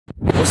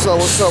What's up,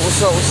 what's up,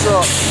 what's up, what's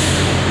up?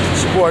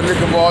 It's your boy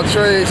Nick of all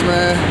trades,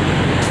 man.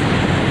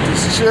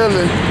 Just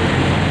chilling.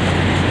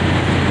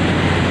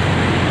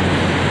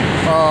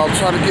 I'm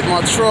trying to get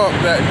my truck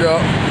backed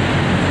up.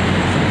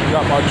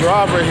 Got my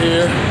driver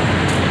here.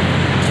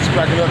 Just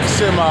backing up the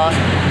semi.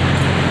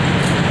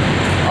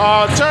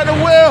 Turn the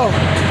wheel.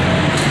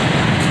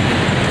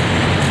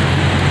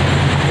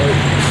 Wait.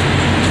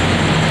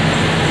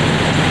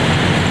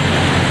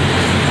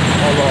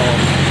 Hold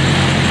on.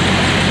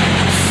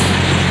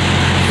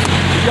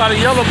 You got a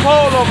yellow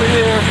pole over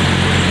here.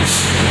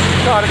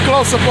 Got a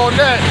close up on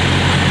that.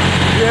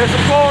 Yeah, it's a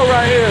pole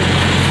right here.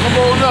 Come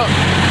on up.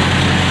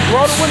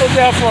 Roll the window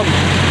down for me.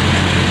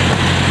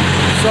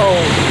 So,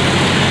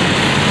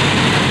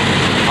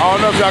 I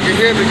don't know if y'all can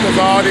hear me because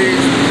of all these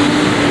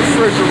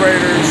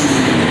refrigerators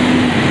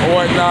or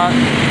whatnot.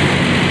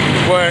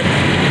 But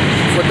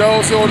for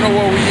those who don't know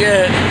where we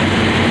at,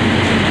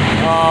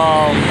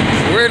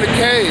 we're in the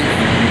cave.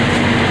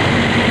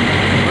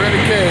 We're in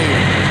the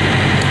cave.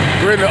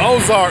 We're in the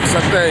Ozarks,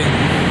 I think.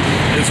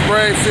 In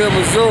Springfield,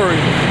 Missouri.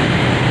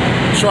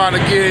 Trying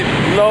to get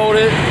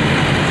loaded.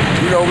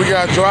 You know, we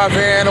got dry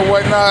van or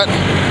whatnot.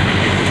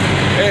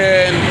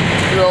 And,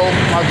 you know,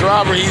 my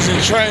driver, he's in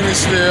training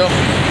still.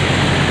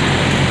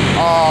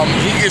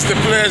 He gets the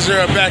pleasure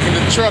of backing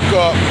the truck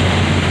up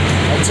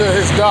until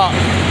his dock.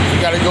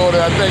 We gotta go to,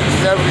 I think,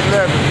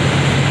 7-Eleven.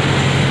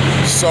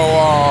 So,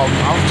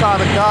 I'm trying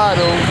to guide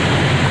him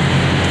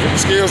with the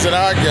skills that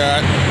I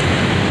got.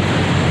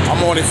 I'm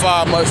only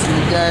 5 months in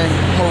the game.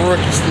 I'm a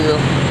rookie still.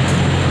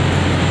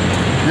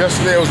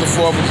 Yesterday was the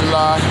 4th of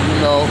July, you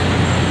know,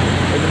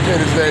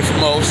 Independence Day for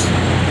most.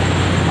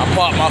 I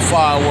popped my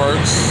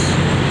fireworks,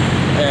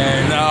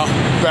 and now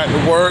back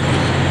to work,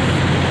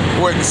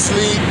 went to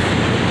sleep.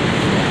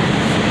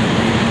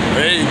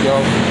 There you go.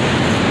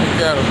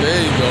 Look at him,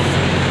 there you go.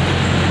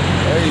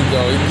 There you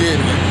go, he's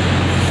getting it.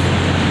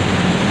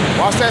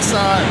 Watch that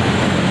side.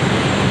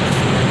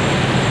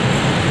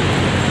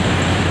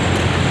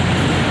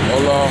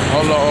 Hold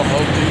on,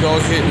 hope you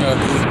don't hit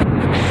nothing.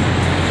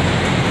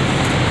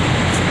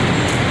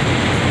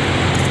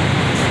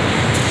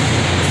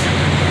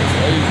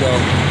 There you go.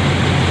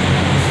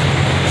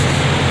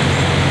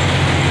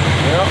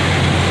 Yep.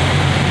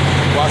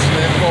 Watching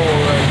that pole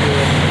right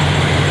there.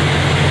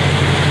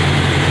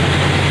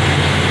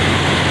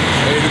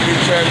 Ready to get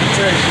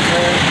transportation,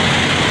 man.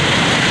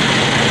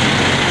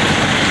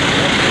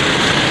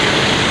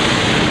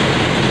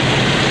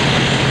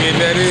 Get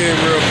that in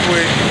real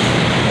quick.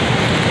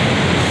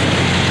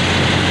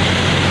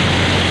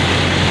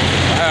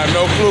 I have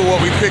no clue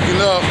what we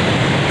picking up.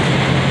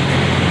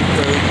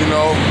 You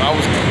know, I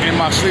was in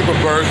my sleeper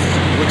berth,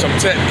 which I'm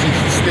technically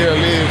still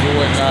is or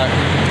whatnot.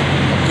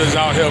 I'm just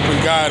out helping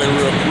guide it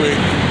real quick.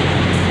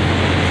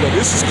 But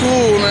this is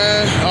cool,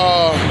 man.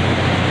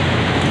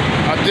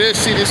 I did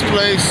see this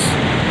place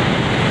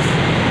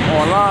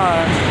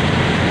online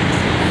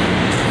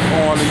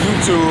on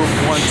YouTube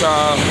one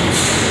time,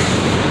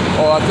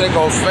 or I think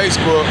on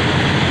Facebook.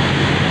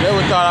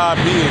 Never thought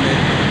I'd be in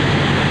it,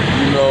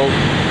 you know,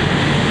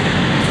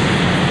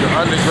 the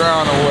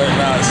underground or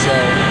whatnot, so.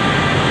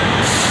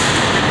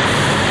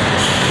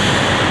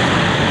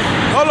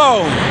 Hold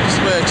on, this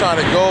man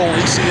trying to go when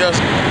he see us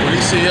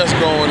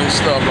going and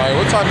stuff. Like,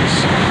 what type of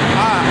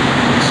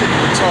shit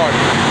retarded?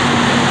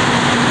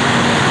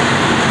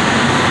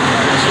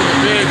 Like, shit is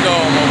big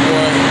though, my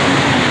boy.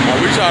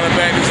 We trying to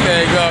back this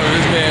thing up, and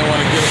this man want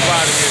to get up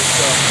out of here and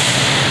stuff.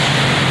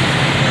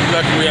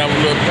 Lucky we have a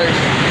little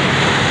patience.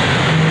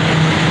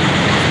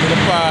 Get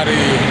up out of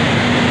here.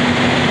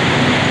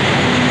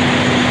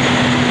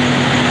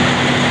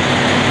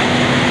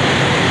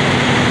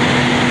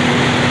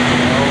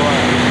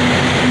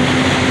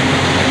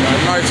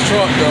 Nice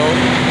truck though.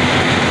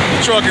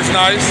 The truck is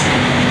nice.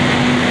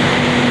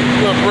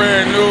 Look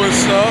brand new and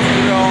stuff,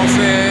 you know what I'm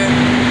saying?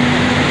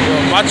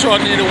 Well, my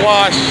truck need a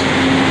wash,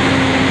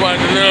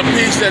 but the little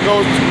piece that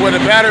goes where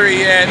the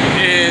battery at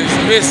is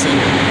missing.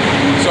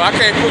 So I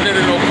can't put it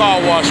in no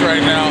car wash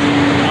right now.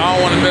 I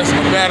don't want to mess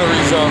my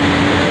batteries up.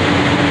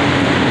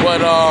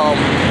 But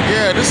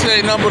yeah, this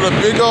ain't nothing but a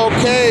big old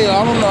cave.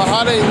 I don't know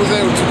how they was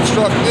able to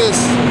construct this,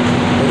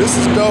 but this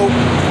is dope.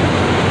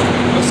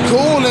 It's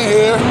cool in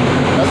here.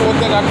 That's one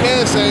thing I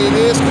can say, it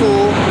is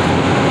cool.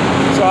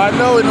 So I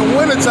know in the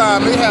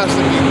wintertime it has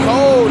to be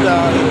cold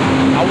down here.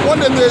 I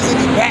wonder if there's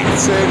any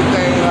bats or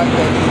anything like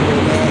that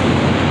either, man.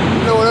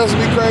 You know what else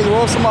would be crazy?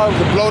 What if somebody was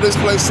to blow this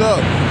place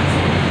up?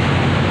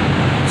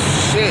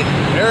 Shit,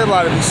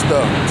 everybody be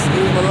stuck.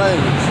 Excuse my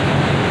language.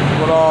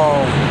 But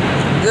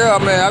yeah,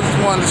 man, I just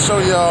wanted to show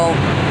y'all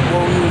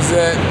where we was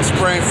at,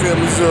 Springfield,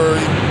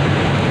 Missouri.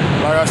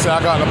 Like I said,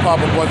 I got to pop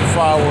a bunch of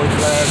fireworks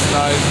last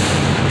night.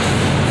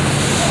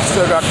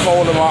 Still got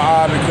cold in my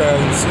eye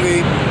because of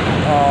sleep.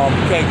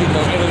 Can't get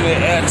no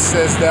internet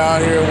access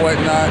down here and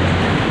whatnot.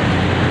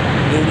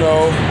 You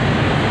know.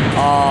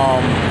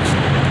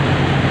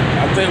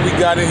 I think we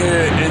got in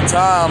here in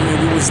time.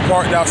 We was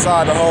parked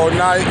outside the whole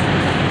night.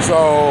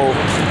 So,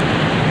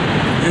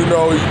 you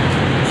know,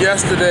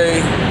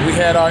 yesterday we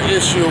had our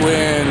issue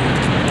in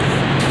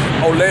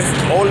Olefe,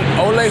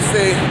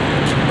 Olefe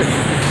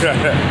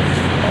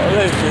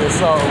or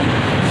something,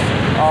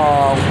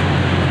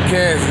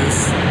 Kansas.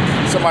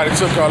 Somebody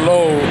took our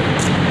load,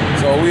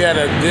 so we had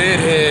a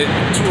deadhead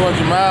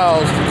 200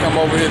 miles to come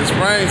over here to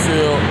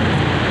Springfield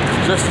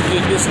just to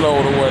get this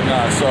load or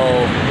whatnot. So,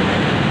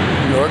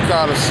 you know, it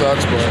kind of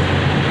sucks, but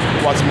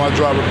watching my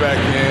driver back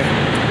in,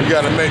 we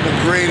got to make the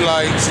green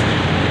lights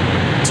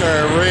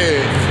turn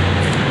red.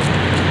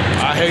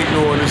 I hate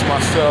doing this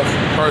myself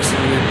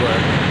personally, but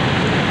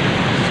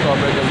it's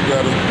gonna make us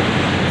better.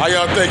 How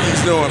y'all think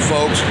he's doing,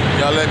 folks?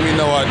 Y'all let me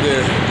know out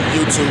there,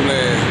 YouTube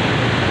land.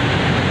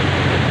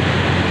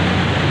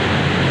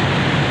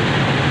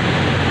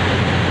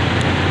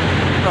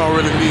 Don't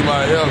really need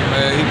my help,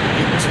 man. He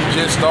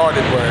just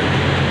started, but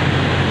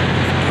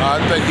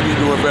I think he be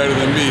doing better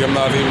than me. I'm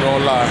not even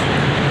gonna lie.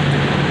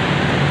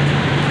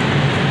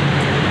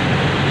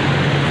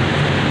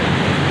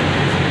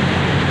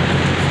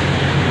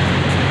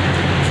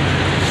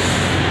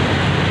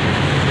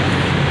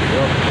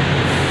 Yep.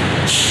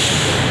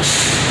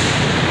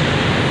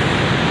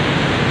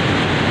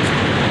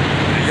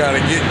 You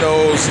gotta get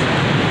those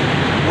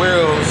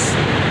wheels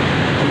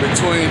in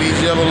between these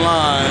yellow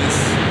lines.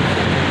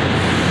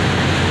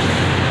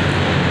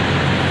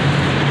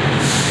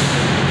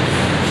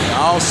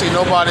 I don't see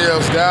nobody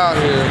else down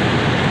here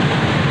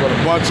but a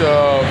bunch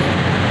of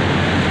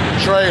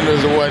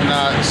trailers or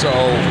whatnot, so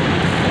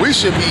we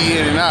should be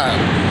in and out,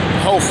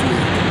 hopefully.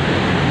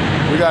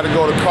 We got to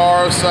go to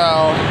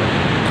Carousel,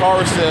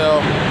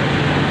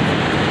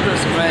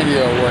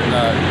 Pennsylvania or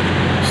whatnot,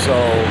 so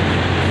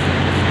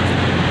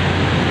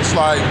it's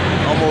like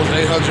almost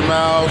 800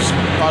 miles,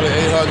 probably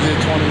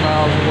 820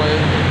 miles away.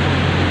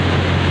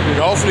 And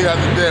hopefully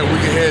after that we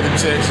can head to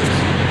Texas.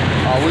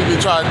 We've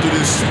been trying to do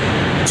this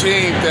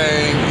team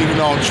thing, even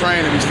though I'm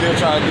training, we still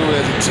try to do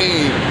it as a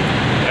team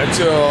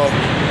until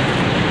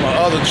my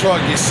other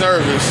truck gets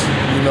serviced.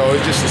 You know,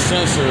 it's just a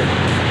sensor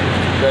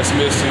that's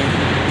missing.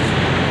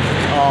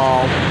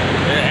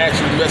 It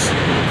actually messes,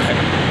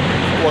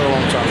 what am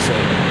I trying to say?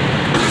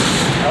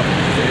 Oh,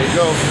 there you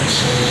go.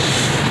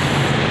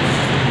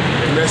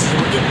 It messes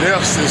with the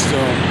DEF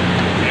system,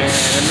 and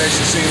it makes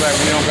it seem like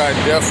we don't got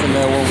DEF in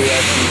there when we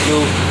actually do.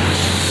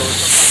 So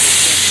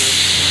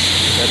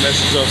that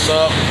messes us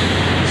up.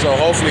 So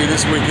hopefully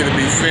this week it'll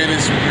be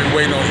finished. We've been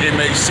waiting on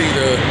MHC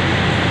to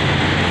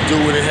do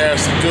what it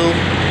has to do.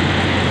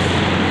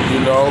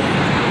 You know,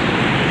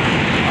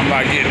 I'm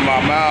not getting my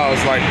miles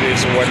like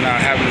this or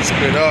whatnot, having to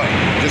split up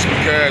just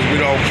because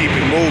we don't keep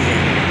it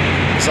moving.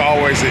 It's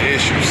always an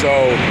issue. So,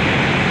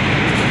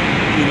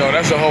 you know,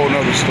 that's a whole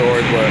nother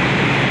story. But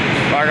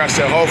like I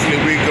said,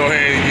 hopefully we can go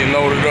ahead and get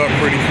loaded up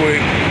pretty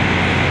quick.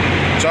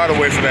 Try to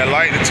wait for that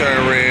light to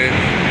turn red.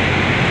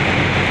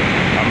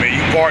 I mean,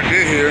 you parked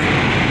in here.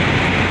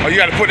 Oh, you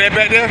gotta put that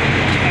back there?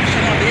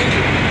 Shut off the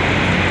engine.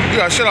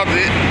 You gotta shut off the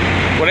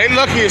engine. Well, they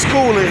lucky it's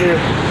cool in here.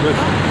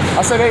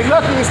 I said they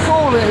lucky it's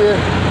cool in here.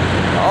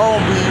 I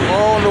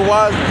don't know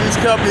why these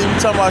companies be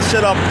talking about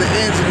shut off the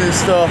engine and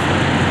stuff.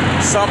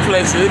 Some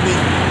places it be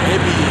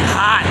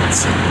hot.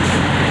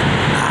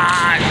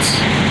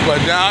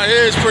 But down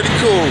here it's pretty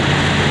cool.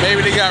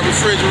 Maybe they got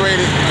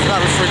refrigerated,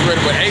 not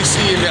refrigerated, but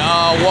AC in the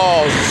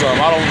walls or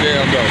something. I don't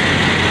damn know.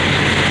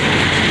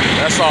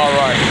 That's all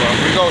right, bro.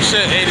 We gonna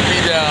shut A to B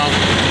down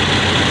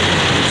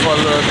for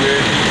a little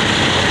bit.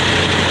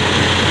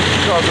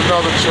 Comes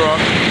another truck.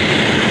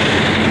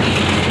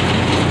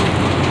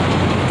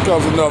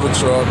 Comes another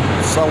truck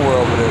somewhere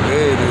over there.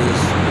 There it is.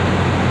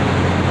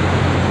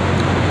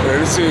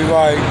 Yeah, it seems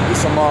like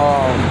it's some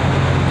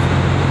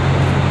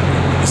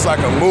it's like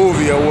a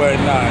movie or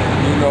whatnot.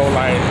 You know,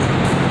 like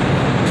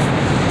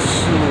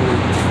shoot,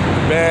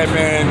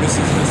 Batman. This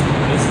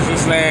is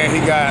his land. He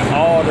got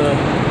all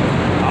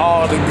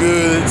the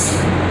goods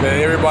that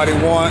everybody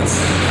wants.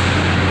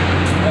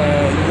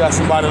 And you got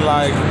somebody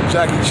like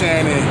Jackie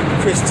Chan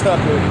and Chris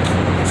Tucker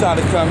trying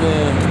to come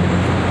in,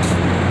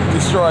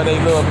 destroy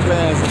their little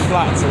plans and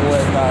plots and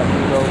whatnot,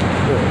 you know.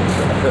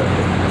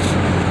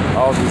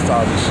 All this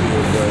type of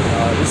shit, but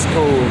it's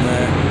cool,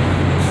 man.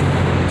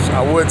 So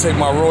I would take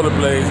my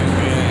rollerblades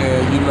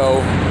and you know,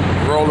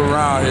 roll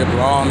around here, but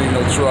I don't need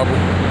no trouble.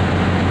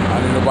 I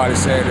don't need nobody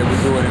saying that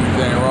we're doing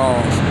anything wrong.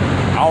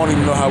 I don't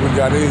even know how we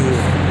got in here.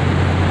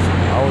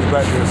 I was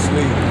back there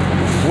asleep.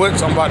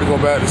 Which I'm about to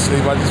go back to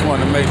sleep. I just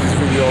wanted to make this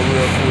video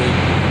real quick,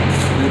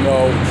 you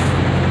know,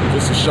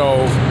 just to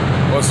show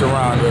what's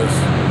around us.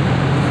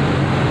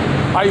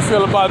 How you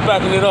feel about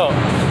backing it up?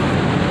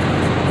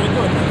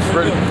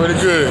 Pretty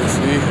good.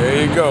 See,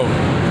 there you go.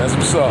 That's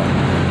what's up.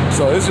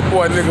 So it's your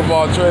boy Nick of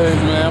All Trades,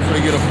 man. I'm gonna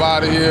get up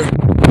out of here.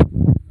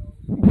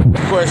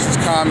 Questions,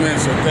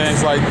 comments, or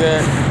things like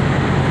that,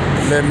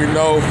 let me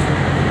know.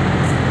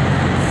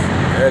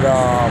 And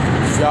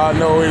if y'all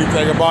know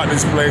anything about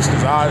this place,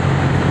 because I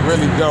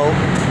really don't.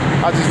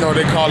 I just know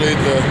they call it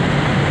the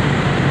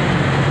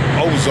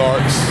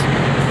Ozarks.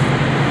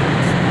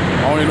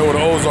 I only know what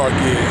an Ozark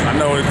is. I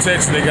know in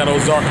Texas they got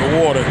Ozark of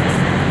water.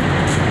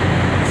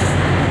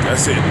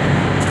 That's it.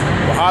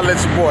 Well, holla at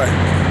your boy,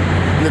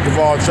 Nick of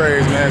All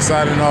Trades, man,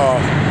 signing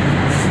off.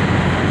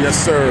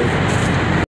 Yes, sir.